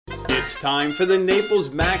It's time for the Naples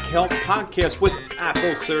Mac Help Podcast with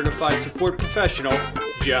Apple Certified Support Professional,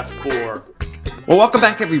 Jeff Bohr. Well, welcome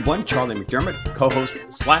back, everyone. Charlie McDermott, co-host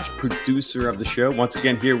 / producer of the show. Once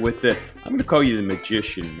again here with I'm going to call you the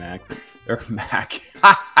magician, Mac.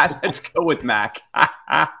 Let's go with Mac.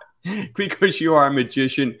 Because you are a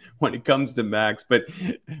magician when it comes to Macs. But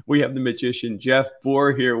we have the magician, Jeff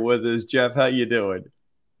Bohr, here with us. Jeff, how you doing?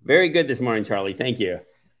 Very good this morning, Charlie. Thank you.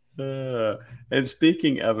 And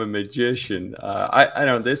speaking of a magician, I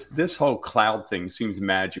don't know, this whole cloud thing seems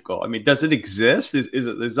magical. I mean, does it exist? Is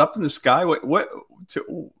it up in the sky?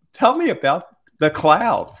 Tell me about the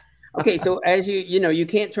cloud. Okay, so as you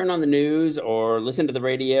can't turn on the news or listen to the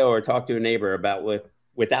radio or talk to a neighbor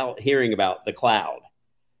without hearing about the cloud.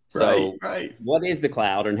 So right. What is the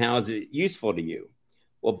cloud and how is it useful to you?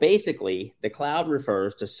 Well, basically, the cloud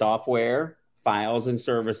refers to software, files, and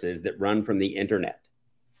services that run from the internet.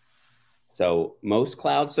 So most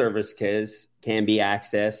cloud services can be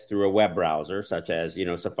accessed through a web browser, such as,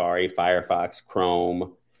 Safari, Firefox,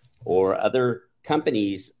 Chrome, or other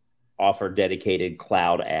companies offer dedicated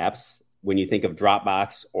cloud apps when you think of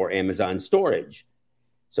Dropbox or Amazon storage.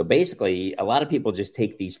 So basically, a lot of people just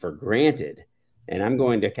take these for granted. And I'm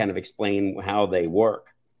going to kind of explain how they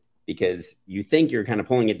work, because you think you're kind of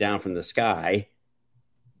pulling it down from the sky,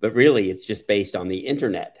 but really it's just based on the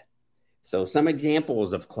internet. So some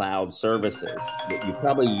examples of cloud services that you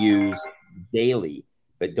probably use daily,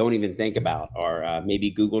 but don't even think about are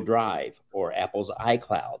maybe Google Drive or Apple's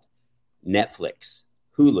iCloud, Netflix,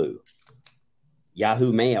 Hulu,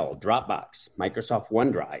 Yahoo Mail, Dropbox, Microsoft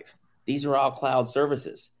OneDrive. These are all cloud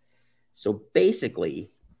services. So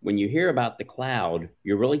basically, when you hear about the cloud,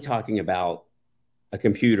 you're really talking about a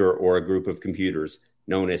computer or a group of computers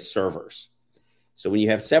known as servers. So when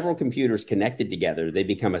you have several computers connected together, they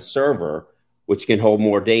become a server, which can hold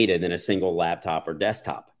more data than a single laptop or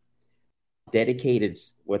desktop. Dedicated,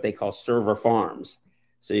 what they call server farms.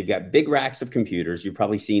 So you've got big racks of computers. You've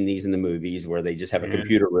probably seen these in the movies where they just have a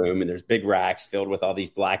computer room and there's big racks filled with all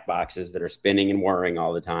these black boxes that are spinning and whirring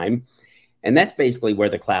all the time. And that's basically where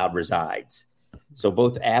the cloud resides. So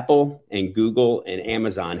both Apple and Google and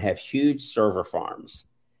Amazon have huge server farms.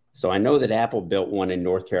 So I know that Apple built one in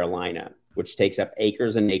North Carolina, which takes up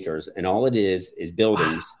acres and acres. And all it is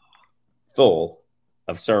buildings full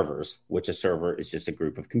of servers, which a server is just a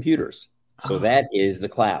group of computers. So that is the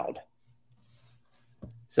cloud.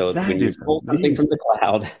 So when you pull something from the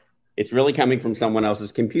cloud, it's really coming from someone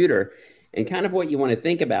else's computer. And kind of what you want to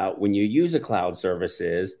think about when you use a cloud service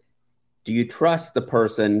is, do you trust the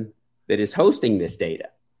person that is hosting this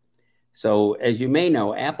data? So as you may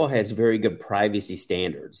know, Apple has very good privacy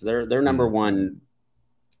standards. Their number one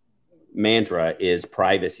mantra is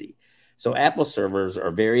privacy. So Apple servers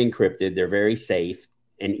are very encrypted. They're very safe.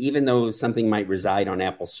 And even though something might reside on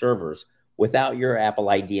Apple servers, without your Apple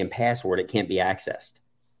ID and password, it can't be accessed.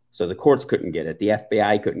 So the courts couldn't get it. The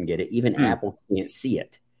FBI couldn't get it. Even Apple can't see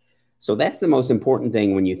it. So that's the most important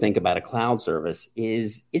thing when you think about a cloud service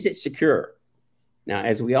is it secure? Now,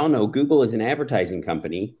 as we all know, Google is an advertising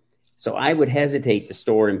company, so I would hesitate to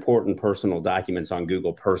store important personal documents on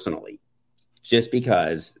Google personally, just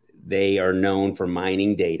because they are known for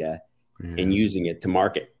mining data and using it to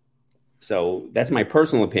market. So that's my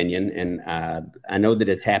personal opinion, and I know that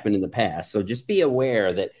it's happened in the past. So just be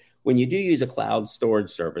aware that when you do use a cloud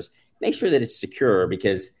storage service, make sure that it's secure,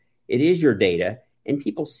 because it is your data, and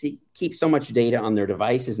people keep so much data on their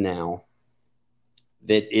devices now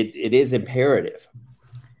that it is imperative.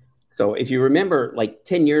 So if you remember, like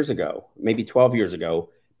 10 years ago, maybe 12 years ago,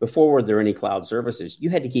 before were there any cloud services,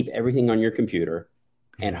 you had to keep everything on your computer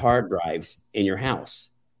and hard drives in your house.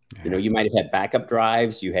 You might have had backup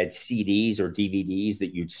drives, you had CDs or DVDs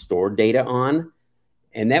that you'd stored data on,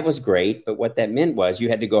 and that was great. But what that meant was you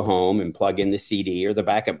had to go home and plug in the CD or the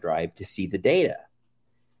backup drive to see the data.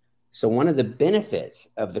 So one of the benefits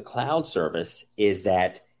of the cloud service is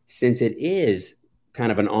that since it is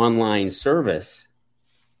kind of an online service,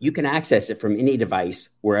 you can access it from any device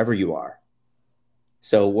wherever you are.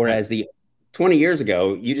 So whereas 20 years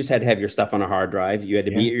ago, you just had to have your stuff on a hard drive. You had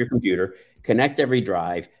to be at your computer, connect every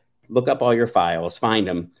drive, look up all your files, find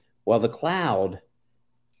them. Well, the cloud,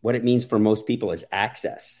 what it means for most people is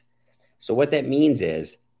access. So what that means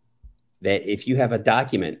is that if you have a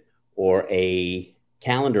document or a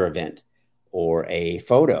calendar event or a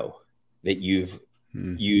photo that you've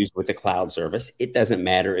used with the cloud service, it doesn't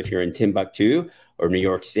matter if you're in Timbuktu or New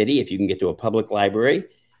York City. If you can get to a public library,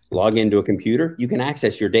 log into a computer, you can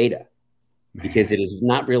access your data because it is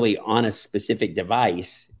not really on a specific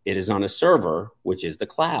device. It is on a server, which is the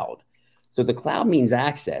cloud. So the cloud means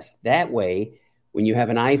access. That way, when you have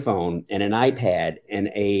an iPhone and an iPad and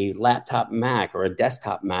a laptop Mac or a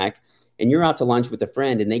desktop Mac, and you're out to lunch with a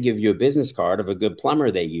friend and they give you a business card of a good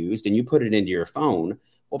plumber they used and you put it into your phone.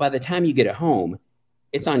 Well, by the time you get it home,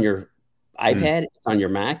 it's on your iPad, it's on your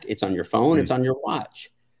Mac, it's on your phone, it's on your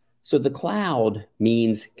watch. So the cloud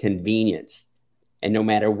means convenience. And no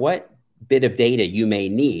matter what bit of data you may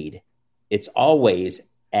need, it's always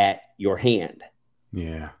at your hand.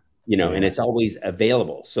 Yeah. And it's always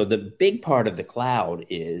available. So the big part of the cloud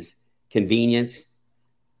is convenience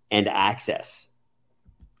and access.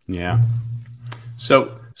 Yeah.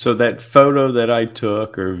 So that photo that I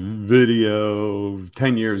took or video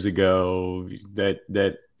 10 years ago that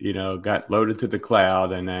got loaded to the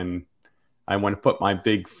cloud, and then I want to put my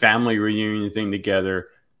big family reunion thing together,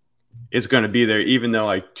 it's going to be there, even though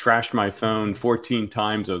I trashed my phone 14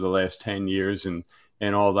 times over the last 10 years and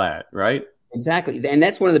all that, right? Exactly. And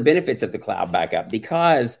that's one of the benefits of the cloud backup,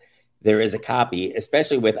 because there is a copy,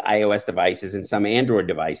 especially with iOS devices and some Android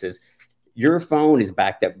devices. Your phone is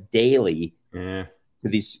backed up daily to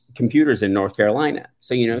these computers in North Carolina.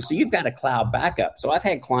 So, so you've got a cloud backup. So I've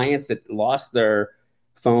had clients that lost their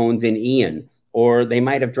phones in Ian, or they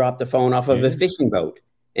might have dropped a phone off of a fishing boat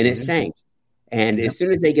and it sank. And as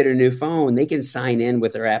soon as they get a new phone, they can sign in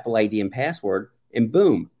with their Apple ID and password, and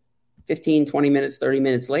boom, 15, 20 minutes, 30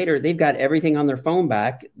 minutes later, they've got everything on their phone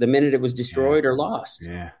back the minute it was destroyed or lost.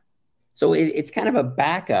 Yeah. So it's kind of a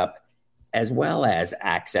backup as well as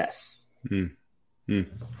access.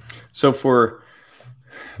 So for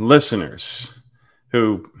listeners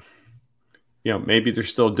who, maybe they're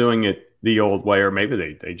still doing it the old way, or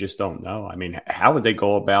maybe they just don't know. I mean, how would they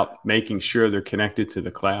go about making sure they're connected to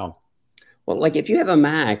the cloud? Well, like if you have a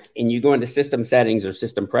Mac and you go into system settings or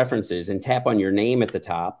system preferences and tap on your name at the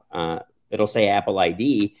top, it'll say Apple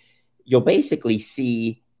ID. You'll basically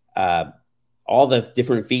see all the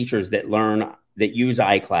different features that use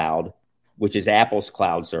iCloud, which is Apple's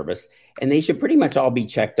cloud service. And they should pretty much all be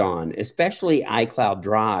checked on, especially iCloud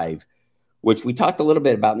Drive, which we talked a little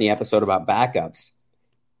bit about in the episode about backups.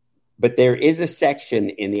 But there is a section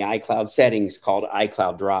in the iCloud settings called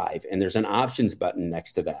iCloud Drive, and there's an options button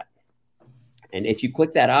next to that. And if you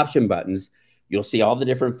click that option buttons, you'll see all the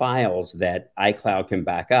different files that iCloud can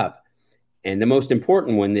back up. And the most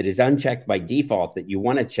important one that is unchecked by default that you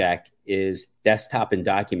want to check is desktop and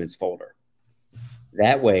documents folder.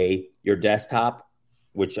 That way, your desktop,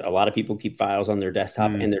 which a lot of people keep files on their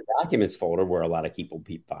desktop, and their documents folder, where a lot of people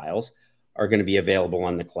keep files, are going to be available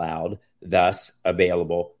on the cloud, thus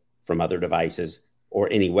available from other devices or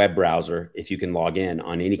any web browser if you can log in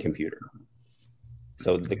on any computer.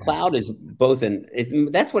 So the cloud is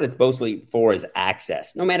that's what it's mostly for, is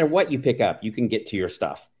access. No matter what you pick up, you can get to your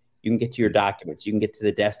stuff. You can get to your documents. You can get to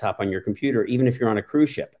the desktop on your computer, even if you're on a cruise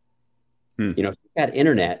ship. If you've got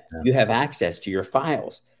internet, you have access to your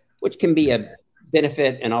files, which can be a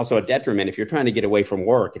benefit and also a detriment. If you're trying to get away from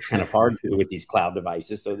work, it's kind of hard to do with these cloud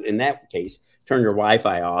devices. So in that case, turn your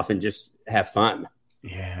Wi-Fi off and just have fun.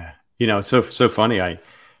 Yeah. It's so funny. I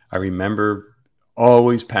remember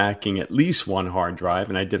always packing at least one hard drive,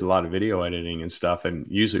 and I did a lot of video editing and stuff, and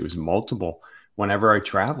usually it was multiple whenever I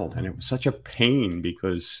traveled, and it was such a pain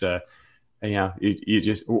because you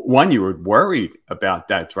just, you were worried about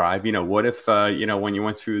that drive. What if when you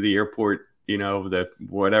went through the airport,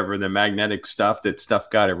 the magnetic stuff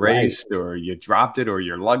got erased, or you dropped it, or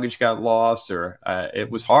your luggage got lost, or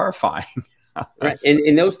it was horrifying. Right.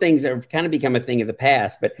 And those things have kind of become a thing of the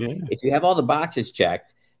past, but if you have all the boxes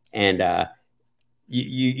checked and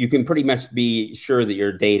you can pretty much be sure that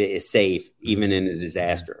your data is safe, even in a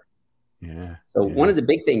disaster. So one of the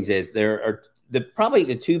big things is there are probably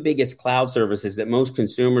the two biggest cloud services that most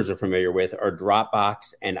consumers are familiar with are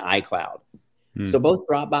Dropbox and iCloud. So both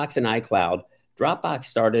Dropbox and iCloud, Dropbox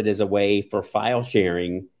started as a way for file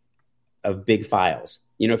sharing of big files.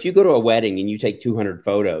 If you go to a wedding and you take 200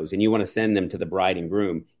 photos and you want to send them to the bride and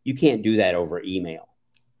groom, you can't do that over email.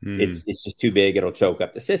 It's just too big. It'll choke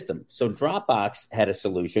up the system. So Dropbox had a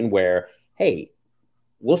solution where, hey,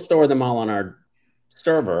 we'll store them all on our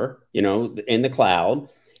server, in the cloud.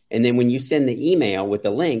 And then when you send the email with the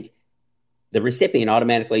link, the recipient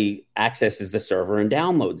automatically accesses the server and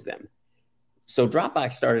downloads them. So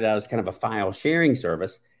Dropbox started out as kind of a file sharing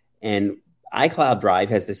service, and iCloud Drive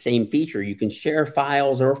has the same feature. You can share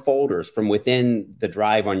files or folders from within the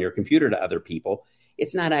drive on your computer to other people.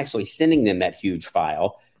 It's not actually sending them that huge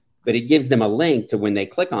file, but it gives them a link to when they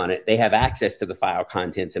click on it, they have access to the file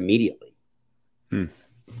contents immediately.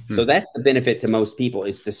 So that's the benefit to most people,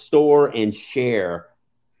 is to store and share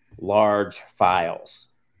large files.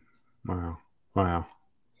 Wow. How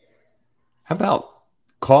about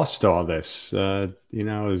cost all this?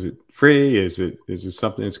 Is it free? Is it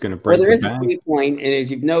something that's going to break there the is bank? a free point, and as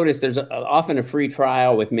you've noticed, there's often a free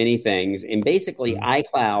trial with many things. And basically,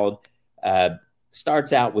 iCloud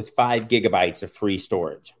starts out with 5 gigabytes of free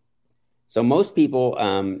storage. So most people,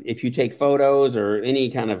 if you take photos or any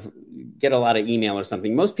kind of get a lot of email or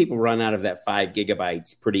something, most people run out of that 5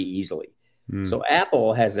 gigabytes pretty easily. So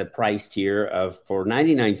Apple has a price tier for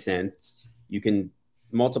 99 cents, you can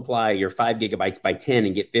multiply your 5 gigabytes by 10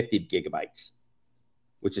 and get 50 gigabytes,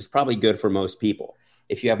 which is probably good for most people.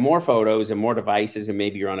 If you have more photos and more devices and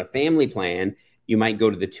maybe you're on a family plan, you might go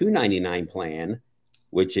to the $299 plan,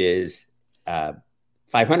 which is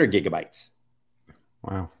 500 gigabytes.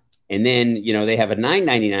 Wow. And then, they have a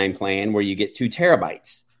 $999 plan where you get 2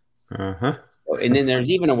 terabytes. Uh-huh. And then there's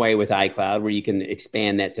even a way with iCloud where you can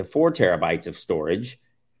expand that to 4 terabytes of storage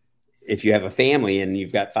if you have a family and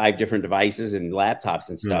you've got 5 different devices and laptops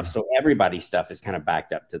and stuff. So everybody's stuff is kind of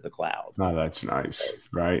backed up to the cloud. Oh, that's nice.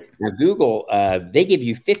 Right. Now, Google, they give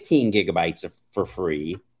you 15 gigabytes for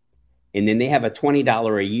free. And then they have a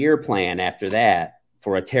 $20 a year plan after that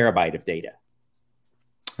for a terabyte of data.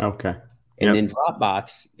 Okay. And then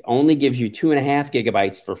Dropbox only gives you 2.5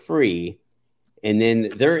 gigabytes for free. And then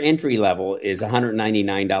their entry level is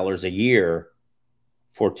 $199 a year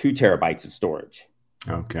for 2 terabytes of storage.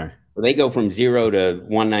 Okay. So they go from 0 to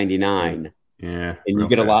 $199. Yeah. And you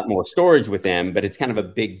get a lot more storage with them, but it's kind of a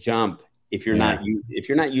big jump. If you're not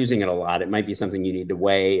using it a lot, it might be something you need to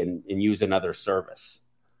weigh and use another service.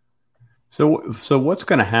 So what's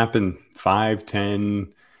going to happen 5,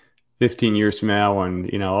 10, 15 years from now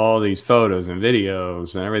when, all these photos and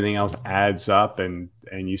videos and everything else adds up and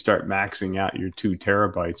you start maxing out your 2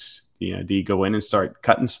 terabytes? Do you go in and start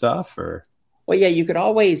cutting stuff or? Well, yeah, you could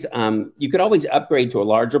always upgrade to a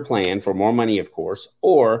larger plan for more money, of course,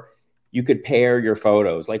 or you could pair your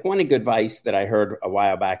photos. Like one good advice that I heard a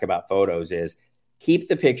while back about photos is keep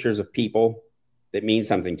the pictures of people that mean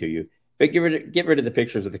something to you, but get rid of the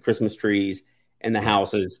pictures of the Christmas trees and the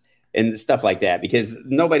houses and stuff like that, because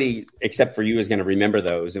nobody except for you is going to remember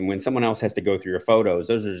those. And when someone else has to go through your photos,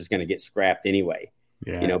 those are just going to get scrapped anyway.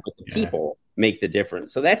 But the people make the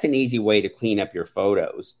difference. So that's an easy way to clean up your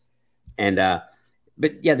photos. And,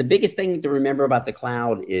 the biggest thing to remember about the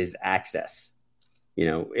cloud is access.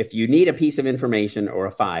 If you need a piece of information or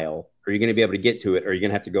a file, are you going to be able to get to it, or are you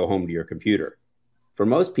going to have to go home to your computer? For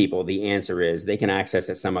most people, the answer is they can access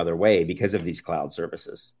it some other way because of these cloud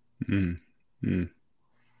services.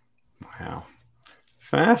 Wow.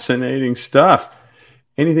 Fascinating stuff.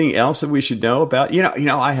 Anything else that we should know about?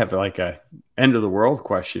 I have like a end of the world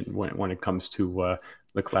question when it comes to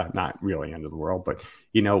the cloud. Not really end of the world, but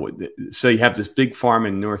so you have this big farm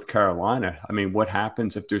in North Carolina. I mean, what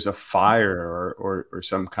happens if there's a fire or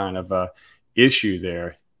some kind of a issue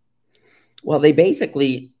there? Well, they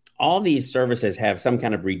basically, all these services have some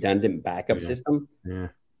kind of redundant backup system. Yeah.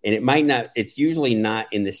 And it's usually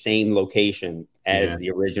not in the same location as the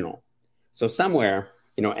original. So somewhere,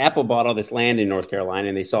 Apple bought all this land in North Carolina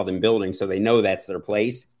and they saw them building, so they know that's their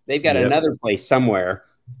place. They've got another place somewhere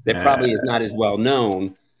that probably is not as well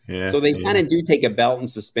known. Yeah, so they kind of do take a belt and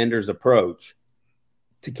suspenders approach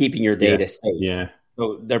to keeping your data safe. Yeah.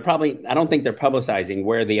 So I don't think they're publicizing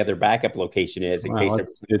where the other backup location is in case there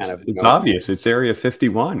was some kind of. It's obvious. It's Area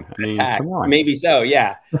 51. I mean, come on. Maybe so,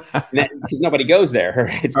 yeah. Because nobody goes there.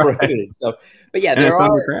 It's prohibited. So, but yeah, there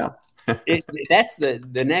are. That's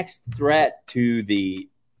the next threat to the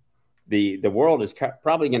world is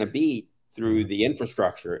probably going to be through the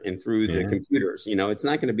infrastructure and through the computers. It's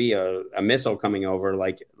not going to be a missile coming over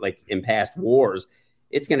like in past wars.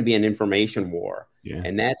 It's going to be an information war. Yeah.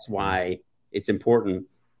 And that's why it's important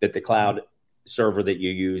that the cloud server that you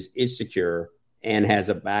use is secure and has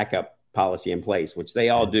a backup policy in place, which they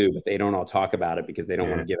all do, but they don't all talk about it because they don't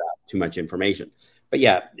want to give out too much information. But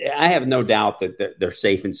yeah, I have no doubt that they're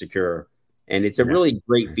safe and secure. And it's a really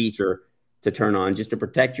great feature to turn on just to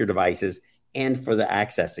protect your devices and for the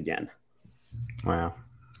access again. Wow.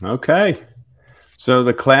 Okay. So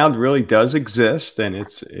the cloud really does exist, and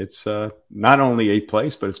it's not only a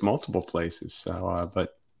place, but it's multiple places. So,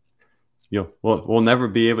 but we'll never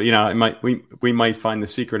be able. We might find the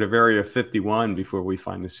secret of Area 51 before we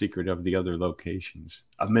find the secret of the other locations.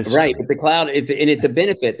 A mystery. Right, but the cloud it's a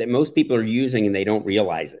benefit that most people are using and they don't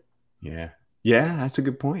realize it. Yeah, that's a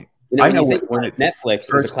good point. I know when Netflix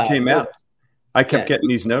first came out, I kept getting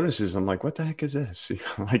these notices. I'm like, what the heck is this?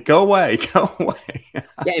 I'm like, go away.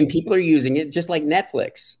 And people are using it just like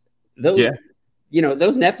Netflix. Those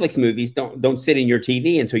Netflix movies don't sit in your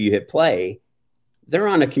TV until you hit play. They're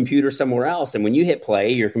on a computer somewhere else. And when you hit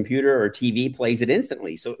play, your computer or TV plays it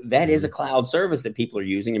instantly. So that is a cloud service that people are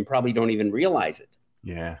using and probably don't even realize it.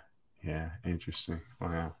 Yeah. Yeah. Interesting.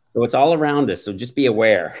 Wow. So it's all around us. So just be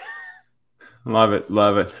aware. Love it.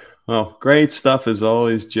 Love it. Well, great stuff as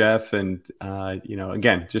always, Jeff. And,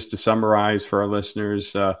 again, just to summarize for our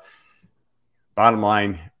listeners, bottom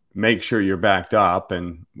line, make sure you're backed up,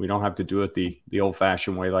 and we don't have to do it the old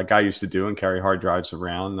fashioned way like I used to do and carry hard drives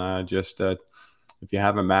around. If you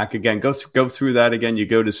have a Mac, again, go through that again. You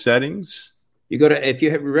go to settings. If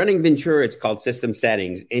you're running Ventura, it's called system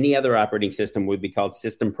settings. Any other operating system would be called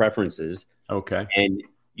system preferences. Okay. And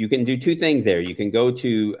you can do two things there. You can go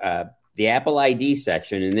to the Apple ID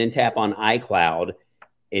section and then tap on iCloud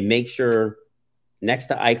and make sure next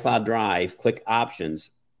to iCloud Drive, click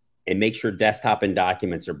options and make sure desktop and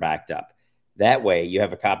documents are backed up. That way you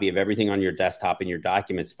have a copy of everything on your desktop in your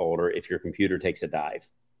documents folder if your computer takes a dive.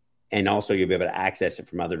 And also you'll be able to access it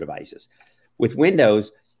from other devices. With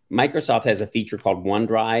Windows, Microsoft has a feature called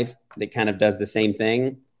OneDrive that kind of does the same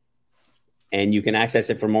thing. And you can access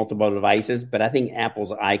it from multiple devices. But I think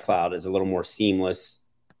Apple's iCloud is a little more seamless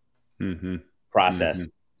process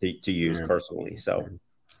to use personally. So,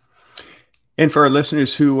 and for our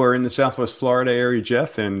listeners who are in the Southwest Florida area,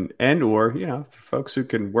 Jeff, and or folks who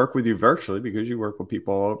can work with you virtually because you work with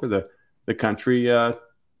people all over the country,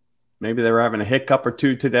 maybe they were having a hiccup or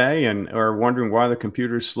two today and are wondering why the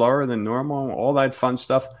computer's slower than normal, all that fun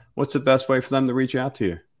stuff. What's the best way for them to reach out to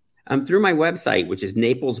you? Through my website, which is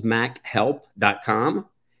naplesmachelp.com.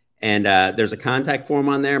 And there's a contact form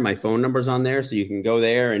on there. My phone number's on there. So you can go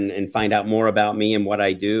there and find out more about me and what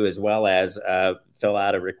I do, as well as fill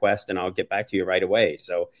out a request and I'll get back to you right away.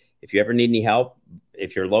 So if you ever need any help,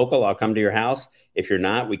 if you're local, I'll come to your house. If you're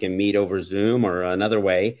not, we can meet over Zoom or another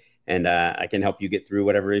way. And I can help you get through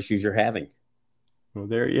whatever issues you're having. Well,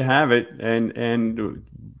 there you have it. And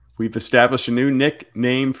we've established a new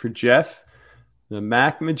nickname for Jeff, the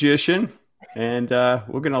Mac Magician. And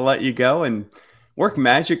we're going to let you go and work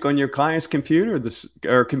magic on your client's computer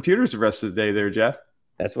or computers the rest of the day there, Jeff.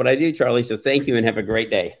 That's what I do, Charlie. So thank you and have a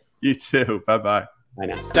great day. You too. Bye-bye. Bye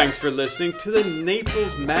now. Thanks for listening to the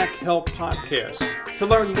Naples Mac Help podcast. To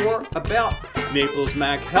learn more about Naples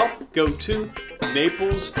Mac Help, go to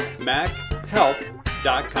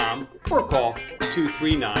naplesmachelp.com or call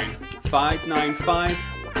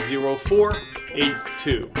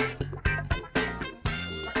 239-595-0482.